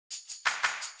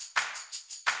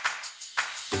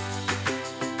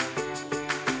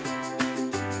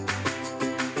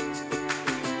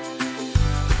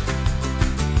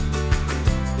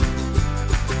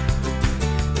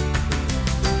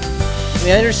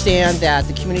We understand that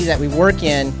the community that we work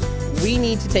in, we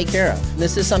need to take care of.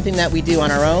 This is something that we do on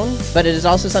our own, but it is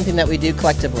also something that we do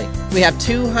collectively. We have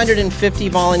 250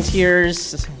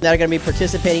 volunteers that are going to be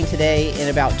participating today in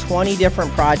about 20 different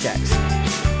projects.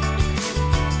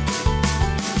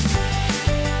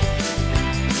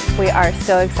 We are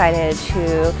so excited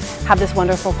to have this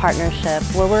wonderful partnership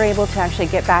where we're able to actually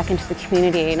get back into the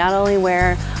community, not only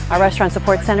where our restaurant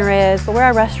support center is, but where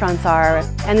our restaurants are.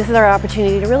 And this is our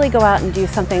opportunity to really go out and do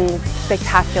something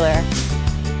spectacular.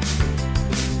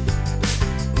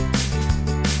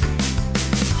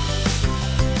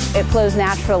 It flows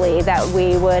naturally that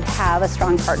we would have a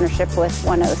strong partnership with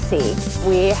 1OC.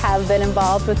 We have been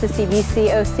involved with the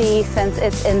CVCOC since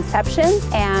its inception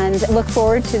and look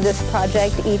forward to this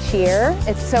project each year.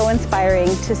 It's so inspiring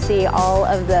to see all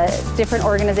of the different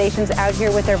organizations out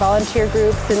here with their volunteer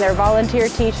groups and their volunteer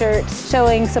t-shirts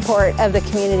showing support of the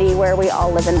community where we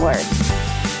all live and work.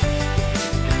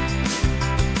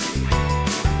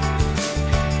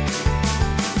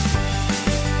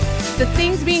 The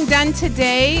things being done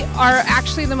today are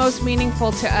actually the most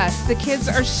meaningful to us. The kids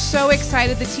are so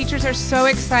excited, the teachers are so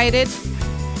excited.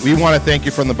 We want to thank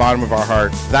you from the bottom of our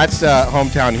heart. That's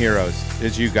Hometown Heroes,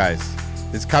 is you guys.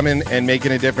 It's coming and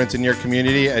making a difference in your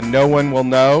community, and no one will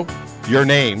know your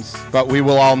names, but we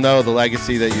will all know the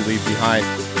legacy that you leave behind.